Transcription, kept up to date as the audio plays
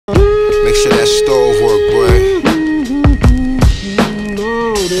Make sure that stove work, boy.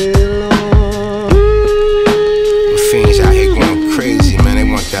 The fiends out here going crazy, man. They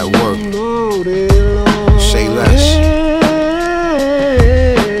want that work. Say less.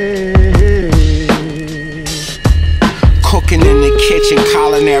 Cooking in the kitchen,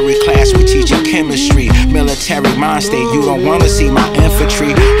 culinary class, we teaching chemistry. Military mind state, you don't wanna see my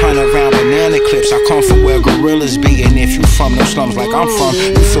infantry. Hunt around banana clips, I come from where gorillas be. And if you from those slums like I'm from,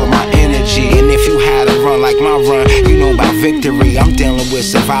 you feel my energy. And if you had a run like my run, you know about victory. I'm dealing with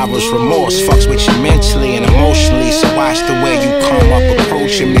survivor's remorse, fucks with you mentally and emotionally. So watch the way you come up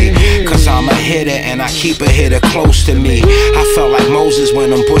approaching me, cause I'm a hitter and I keep a hitter close to me. I felt like Moses when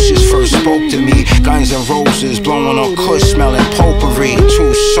them bushes first spoke to me. Guns and roses, blowing on kush, smelling potpourri.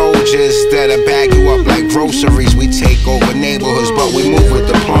 Two soldiers that'll bag you up like groceries. We take over neighborhoods, but we move with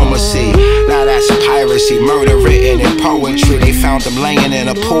diplomacy. Now that's piracy, murder written in poetry. They found him laying in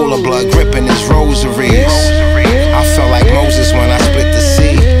a pool of blood, gripping his rosaries. I felt like Moses when I split the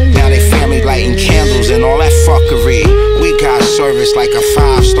sea. Now they family lighting candles and all that fuckery. We got service like a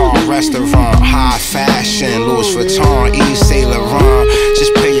 5-star restaurant. High fashion, Louis Vuitton, Yves Saint Laurent.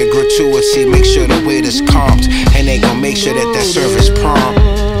 Just pay your gratuity, make sure the waiter's comped, and they gon' make sure that that service prompt.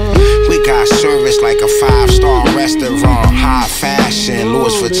 We got service like a 5-star restaurant. High fashion,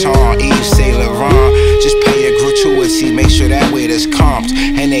 Louis Vuitton, Yves Saint Laurent. Just pay your gratuity, make sure that waiter's comped,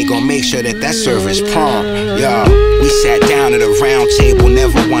 and they gon' make sure that that service prompt. Yo, we sat down at a round table,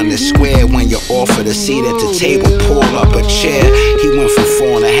 never won the square. When you offered a seat at the table, pull up a chair. He went from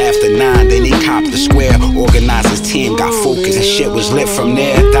 4.5 to 9, then he copped the square. Organized his team, got focused, and shit was lit from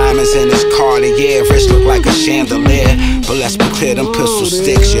there. Diamonds in his Cartier, wrist look like a chandelier. But let's be clear, them pistol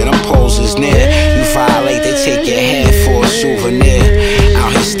sticks, yeah, them poles is near. You violate, they take your head for a souvenir.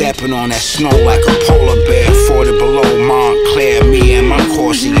 Out here stepping on that snow like a polar bear. 40 below Montclair, me and my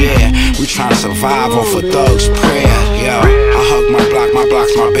Corsair. We tryna survive off a thug's prayer. Yo, I hug my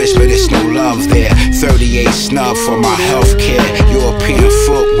block's my bitch, but it's no love there. 38 snub for my healthcare. European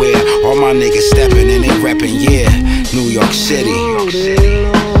footwear, all my niggas stepping and they reppin', yeah. New York City.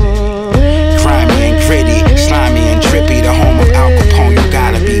 Grimy and gritty, slimy and drippy. The home of Al Capone, you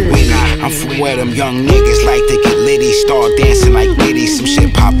gotta be witty. I'm from where them young niggas like to get litty. Start dancing like Diddy. Some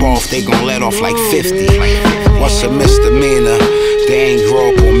shit pop off, they gon' let off like 50. What's a misdemeanor? They ain't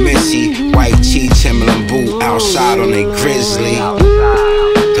grow up on Missy. White tee, Timberland boot, outside on a grizzly.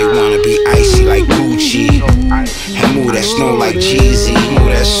 They wanna be icy like Gucci, and move that snow like Jeezy. Move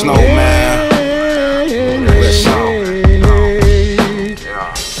that snow, man.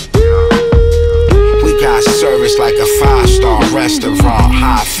 We got service like a 5-star restaurant.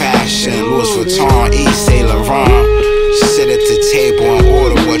 High fashion, Louis Vuitton, Yves Saint Laurent. Sit at the table and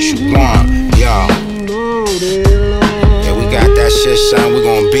order what you want, yo. Yeah, we got that shit, son. We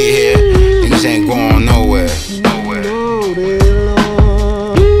gon' be here